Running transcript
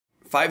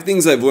5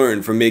 things I've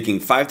learned from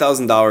making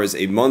 $5,000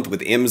 a month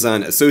with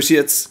Amazon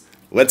Associates.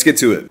 Let's get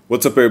to it.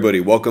 What's up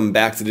everybody? Welcome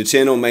back to the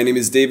channel. My name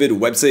is David,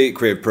 website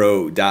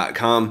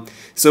creativepro.com.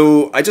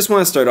 So I just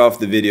want to start off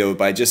the video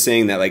by just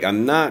saying that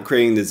I'm not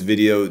creating this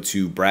video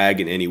to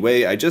brag in any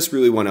way. I just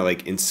really want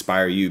to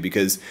inspire you,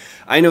 because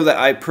I know that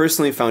I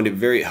personally found it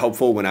very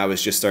helpful when I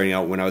was just starting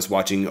out, when I was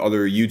watching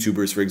other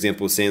YouTubers, for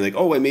example, saying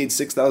oh, I made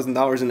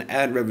 $6,000 in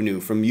ad revenue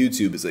from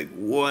YouTube. It's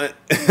what?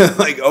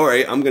 All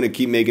right, I'm going to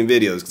keep making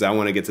videos because I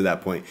want to get to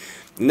that point.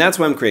 And that's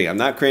what I'm creating. I'm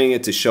not creating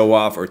it to show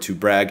off or to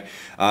brag.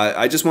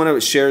 I just want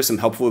to share some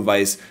helpful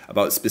advice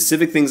about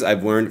specific things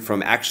I've learned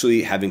from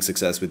actually having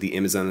success with the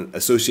Amazon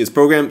Associates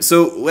program.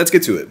 So let's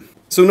get to it.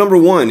 So number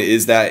one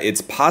is that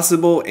it's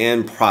possible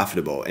and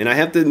profitable. And I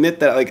have to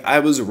admit that I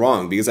was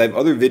wrong, because I have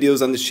other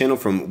videos on this channel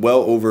from well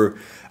over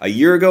a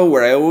year ago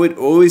where I would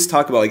always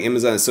talk about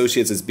Amazon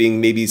Associates as being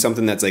maybe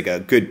something that's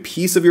a good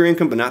piece of your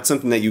income, but not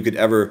something that you could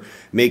ever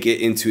make it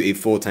into a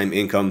full-time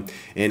income.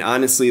 And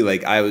honestly,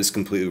 I was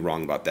completely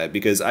wrong about that,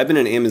 because I've been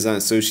in Amazon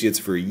Associates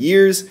for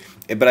years,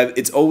 but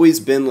it's always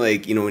been an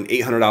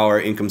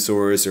 $800 income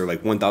source, or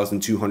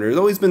 $1,200. It's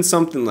always been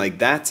something like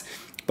that.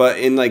 But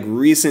in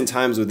recent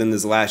times within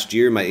this last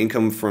year, my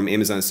income from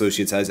Amazon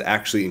Associates has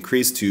actually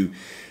increased to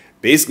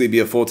basically be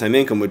a full-time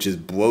income, which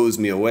just blows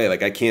me away.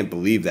 I can't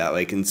believe that.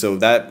 And so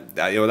that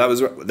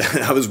was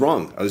I was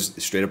wrong. I was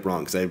straight up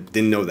wrong, because I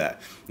didn't know that.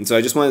 And so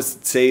I just want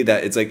to say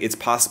that it's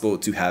possible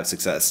to have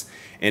success,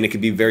 and it could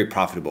be very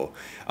profitable.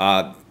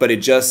 But it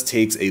just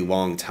takes a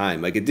long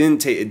time. It didn't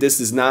take. This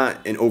is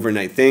not an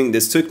overnight thing.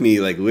 This took me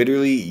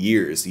literally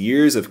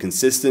years of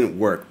consistent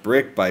work,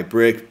 brick by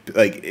brick,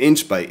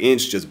 inch by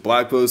inch, just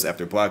blog post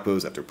after blog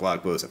post after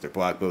blog post after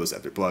blog post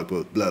after blog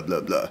post, blah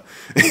blah blah.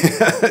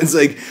 It's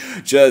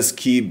just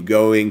keep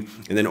going,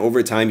 and then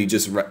over time you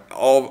just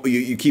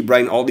you keep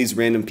writing all these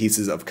random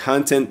pieces of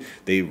content.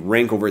 They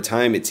rank over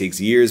time. It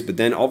takes years, but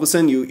then all of a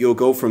sudden you'll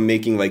go from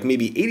making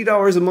maybe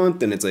 $80 a month,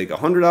 then it's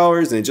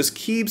 $100, and it just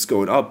keeps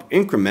going up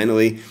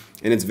incrementally.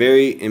 And it's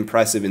very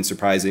impressive and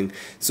surprising.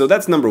 So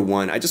that's number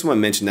one. I just want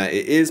to mention that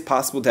it is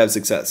possible to have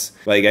success.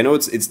 I know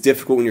it's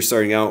difficult when you're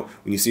starting out,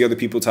 when you see other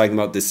people talking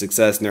about this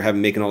success and they're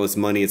making all this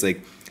money. It's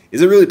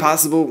is it really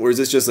possible, or is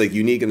this just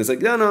unique? And it's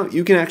no,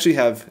 you can actually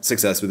have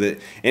success with it,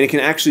 and it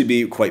can actually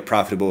be quite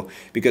profitable,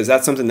 because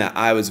that's something that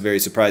I was very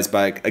surprised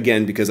by,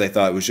 again, because I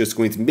thought it was just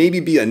going to maybe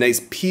be a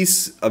nice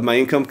piece of my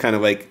income, kind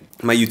of like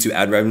my YouTube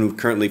ad revenue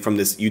currently from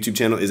this YouTube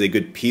channel is a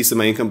good piece of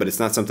my income, but it's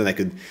not something I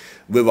could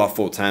live off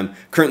full time.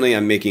 Currently,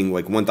 I'm making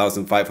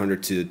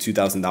 $1,500 to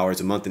 $2,000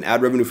 a month in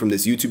ad revenue from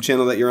this YouTube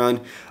channel that you're on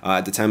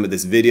at the time of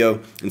this video.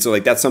 And so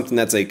that's something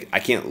that's I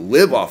can't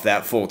live off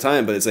that full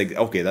time, but it's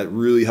okay, that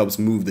really helps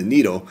move the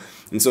needle.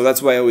 And so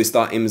that's why I always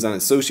thought Amazon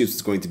Associates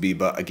was going to be,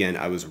 but again,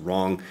 I was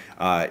wrong.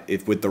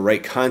 If with the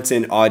right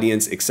content,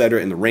 audience,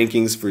 etc., and the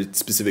rankings for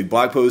specific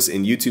blog posts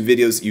and YouTube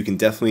videos, you can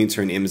definitely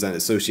turn Amazon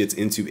Associates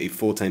into a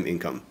full-time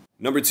income.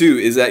 Number two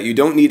is that you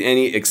don't need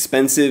any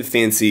expensive,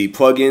 fancy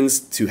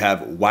plugins to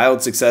have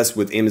wild success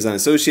with Amazon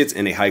Associates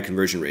and a high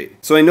conversion rate.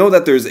 So I know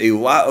that there's a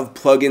lot of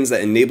plugins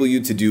that enable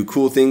you to do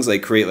cool things,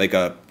 like create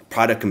a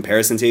product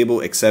comparison table,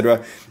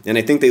 etc. And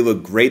I think they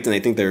look great, and I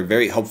think they're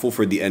very helpful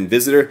for the end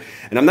visitor.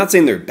 And I'm not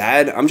saying they're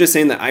bad. I'm just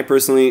saying that I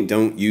personally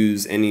don't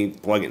use any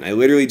plugin. I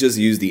literally just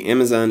use the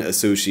Amazon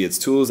Associates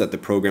tools that the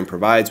program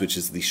provides, which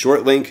is the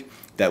short link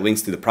that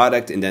links to the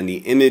product, and then the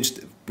image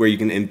where you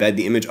can embed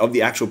the image of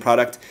the actual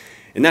product.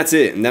 And that's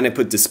it. And then I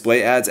put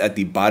display ads at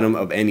the bottom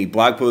of any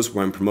blog post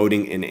where I'm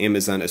promoting an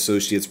Amazon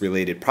Associates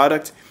related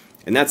product.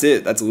 And that's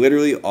it. That's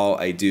literally all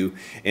I do.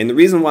 And the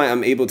reason why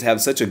I'm able to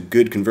have such a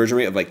good conversion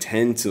rate of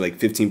 10 to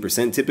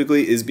 15%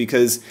 typically is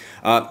because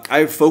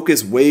I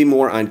focus way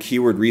more on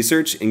keyword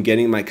research and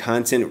getting my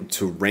content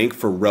to rank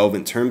for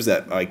relevant terms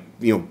that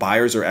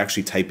buyers are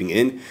actually typing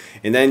in.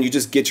 And then you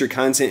just get your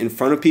content in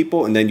front of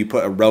people, and then you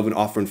put a relevant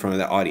offer in front of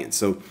that audience.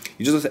 So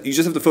you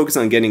just have to focus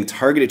on getting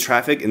targeted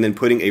traffic and then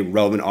putting a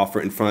relevant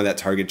offer in front of that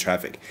targeted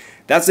traffic.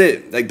 That's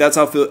it. That's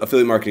how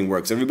affiliate marketing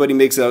works. Everybody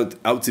makes it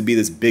out to be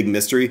this big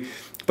mystery.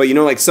 But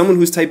someone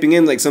who's typing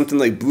in something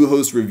like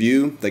Bluehost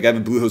review, I have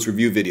a Bluehost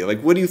review video,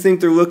 what do you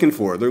think they're looking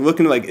for? They're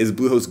looking is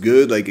Bluehost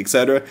good,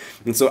 etc.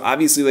 And so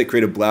obviously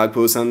create a blog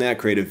post on that,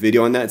 create a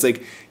video on that. It's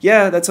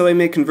yeah, that's how I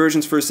make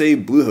conversions for, say,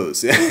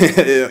 Bluehost.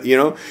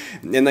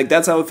 And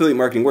that's how affiliate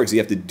marketing works. You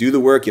have to do the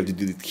work, you have to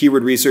do the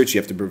keyword research, you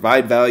have to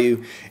provide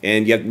value,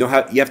 and you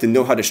have to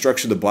know how to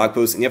structure the blog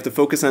post, and you have to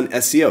focus on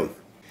SEO.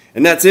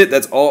 And that's it.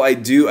 That's all I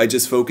do. I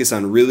just focus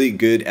on really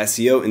good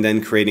SEO and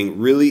then creating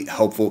really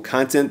helpful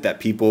content that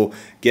people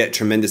get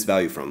tremendous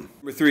value from.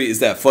 Number three is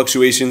that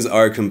fluctuations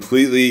are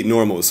completely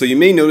normal. So you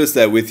may notice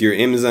that with your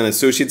Amazon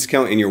Associates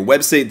account and your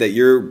website that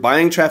your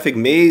buying traffic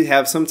may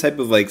have some type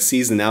of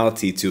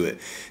seasonality to it.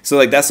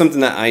 So that's something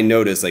that I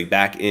noticed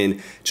back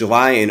in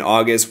July and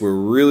August were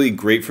really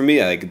great for me.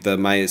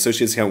 My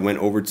Associates account went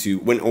over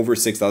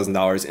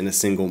 $6,000 in a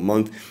single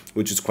month,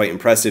 which is quite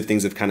impressive.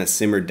 Things have kind of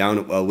simmered down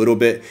a little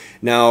bit.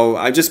 Now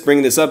I just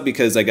bring this up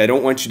because I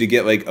don't want you to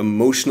get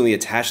emotionally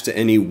attached to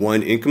any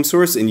one income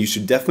source, and you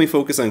should definitely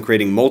focus on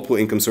creating multiple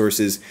income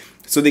sources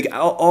So they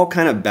all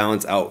kind of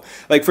balance out.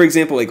 Like for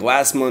example, like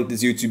last month,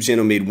 this YouTube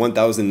channel made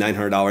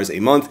 $1,900 a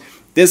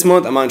month. This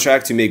month, I'm on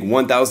track to make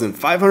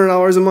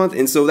 $1,500 a month.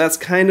 And so that's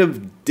kind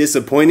of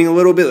disappointing a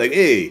little bit. Like,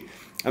 hey,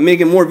 I'm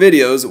making more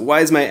videos.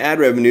 Why is my ad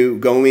revenue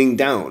going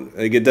down?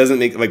 Like it doesn't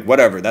make, like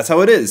whatever, that's how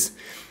it is.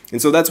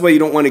 And so that's why you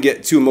don't want to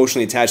get too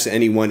emotionally attached to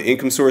any one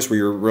income source where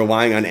you're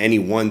relying on any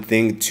one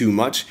thing too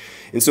much.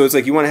 And so it's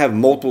like you want to have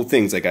multiple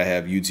things. Like I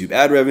have YouTube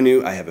ad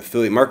revenue, I have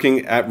affiliate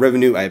marketing ad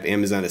revenue, I have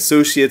Amazon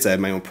Associates, I have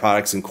my own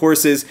products and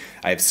courses,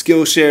 I have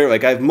Skillshare.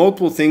 Like I have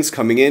multiple things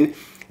coming in.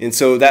 And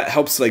so that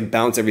helps like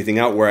balance everything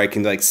out where I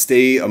can like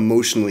stay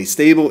emotionally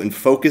stable and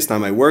focused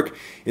on my work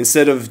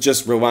instead of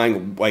just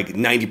relying like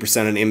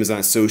 90% on Amazon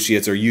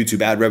Associates or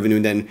YouTube ad revenue.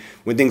 And then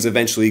when things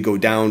eventually go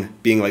down,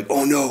 being like,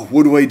 oh no,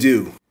 what do I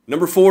do?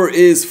 Number 4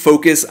 is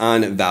focus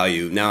on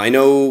value. Now I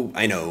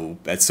know,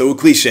 that's so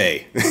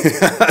cliche.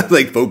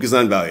 Like focus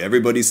on value.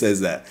 Everybody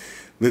says that.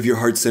 Live your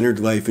heart-centered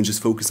life and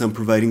just focus on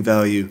providing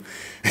value.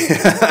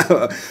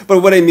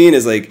 But what I mean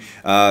is like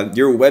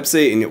your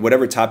website and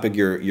whatever topic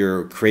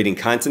you're creating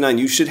content on,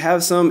 you should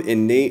have some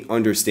innate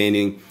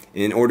understanding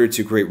in order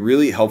to create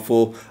really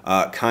helpful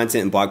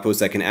content and blog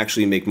posts that can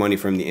actually make money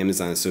from the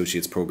Amazon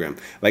Associates program.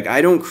 Like I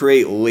don't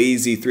create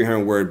lazy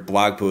 300-word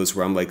blog posts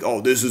where I'm like,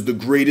 oh, this is the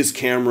greatest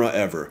camera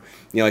ever.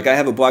 You know, like I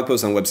have a blog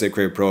post on Website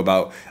Creator Pro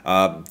about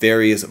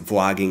various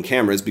vlogging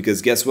cameras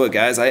because guess what,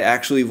 guys? I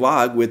actually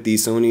vlog with the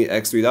Sony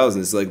X3000.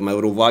 It's like my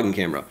little vlogging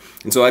camera.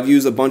 And so I've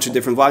used a bunch of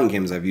different vlogging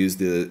cameras. I've used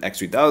the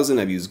X3000,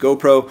 I've used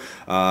GoPro,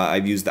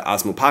 I've used the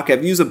Osmo Pocket,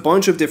 I've used a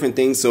bunch of different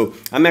things. So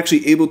I'm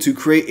actually able to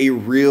create a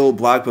real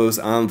blog post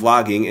on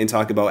vlogging and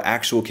talk about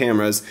actual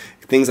cameras,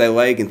 things I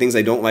like and things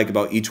I don't like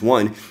about each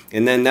one.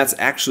 And then that's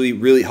actually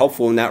really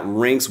helpful and that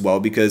ranks well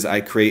because I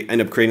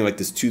end up creating like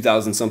this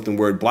 2,000 something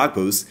word blog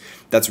post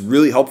that's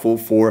really helpful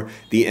for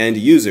the end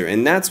user.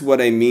 And that's what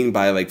I mean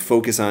by like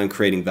focus on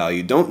creating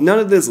value. None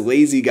of this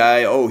lazy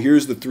guy, oh,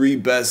 here's the 3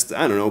 best,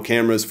 I don't know,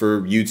 cameras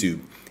for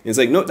YouTube. And it's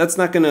like, no, that's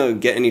not going to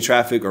get any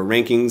traffic or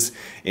rankings,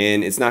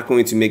 and it's not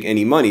going to make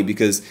any money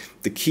because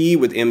the key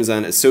with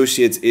Amazon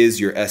Associates is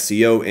your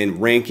SEO and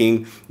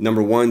ranking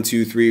number 1,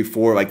 2, 3,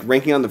 4, like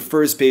ranking on the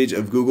first page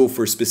of Google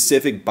for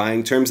specific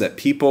buying terms that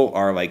people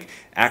are like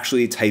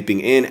actually typing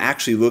in,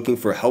 actually looking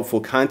for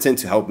helpful content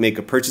to help make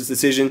a purchase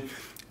decision.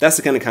 That's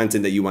the kind of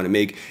content that you want to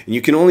make. And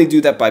you can only do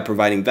that by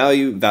providing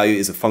value. Value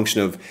is a function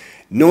of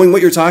knowing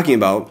what you're talking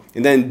about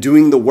and then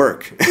doing the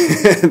work,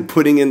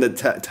 putting in the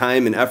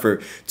time and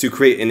effort to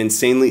create an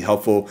insanely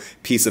helpful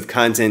piece of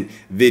content,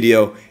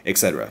 video,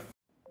 etc.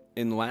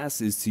 And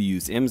last is to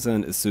use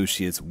Amazon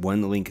Associates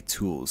One Link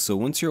tools. So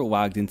once you're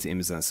logged into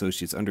Amazon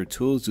Associates, under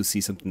tools, you'll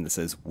see something that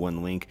says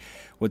One Link.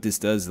 What this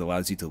does is it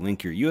allows you to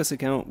link your US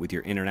account with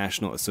your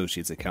international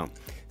associates account.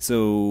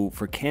 So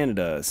for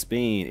Canada,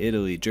 Spain,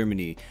 Italy,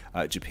 Germany,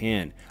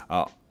 Japan,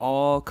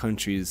 all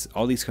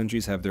these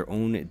countries have their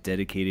own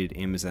dedicated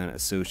Amazon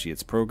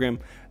Associates program.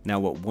 Now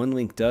what One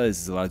Link does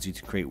is allows you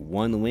to create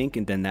one link,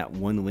 and then that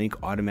one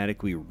link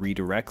automatically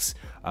redirects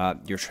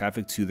your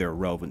traffic to their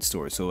relevant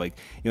store. So like,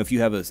 you know, if you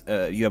have a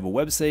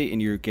website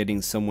and you're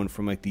getting someone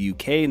from like the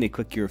UK and they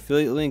click your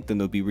affiliate link, then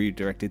they'll be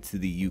redirected to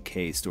the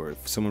UK store.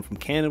 If someone from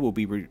Canada will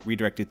be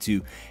redirected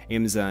to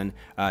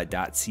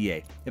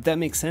Amazon.ca, if that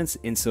makes sense.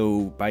 And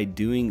so by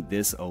doing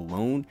this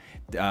alone,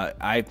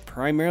 I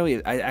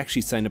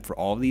actually signed up for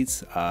all of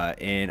these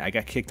and I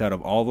got kicked out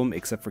of all of them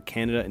except for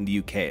Canada and the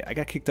UK. I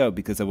got kicked out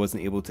because I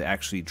wasn't able to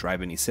actually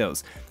drive any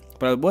sales.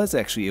 But I was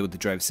actually able to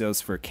drive sales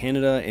for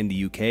Canada and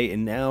the UK,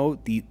 and now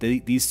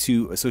these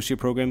two associate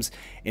programs,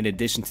 in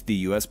addition to the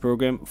US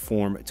program,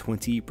 form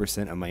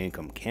 20% of my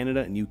income.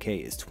 Canada and UK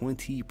is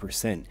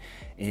 20%,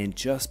 and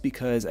just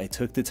because I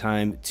took the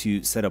time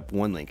to set up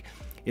One Link.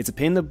 It's a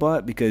pain in the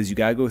butt because you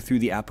gotta go through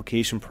the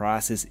application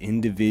process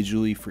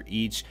individually for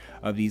each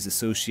of these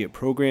associate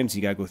programs.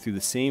 You gotta go through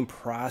the same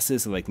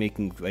process of like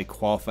making like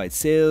qualified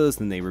sales,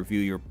 then they review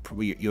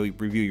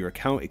your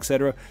account,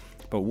 etc.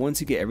 But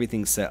once you get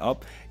everything set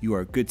up, you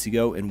are good to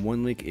go, and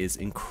One Link is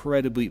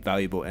incredibly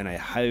valuable, and I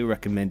highly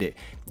recommend it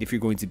if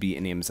you're going to be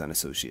an Amazon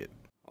associate.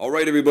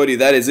 Alright everybody,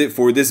 that is it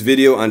for this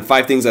video on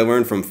 5 things I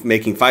learned from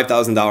making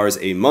 $5,000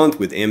 a month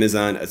with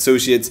Amazon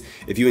Associates.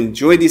 If you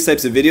enjoy these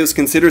types of videos,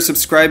 consider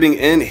subscribing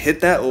and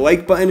hit that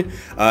like button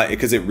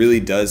because it really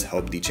does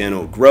help the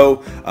channel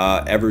grow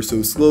ever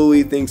so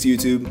slowly. Thanks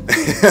YouTube.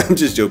 I'm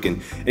just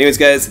joking. Anyways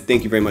guys,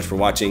 thank you very much for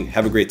watching.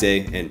 Have a great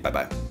day and bye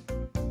bye.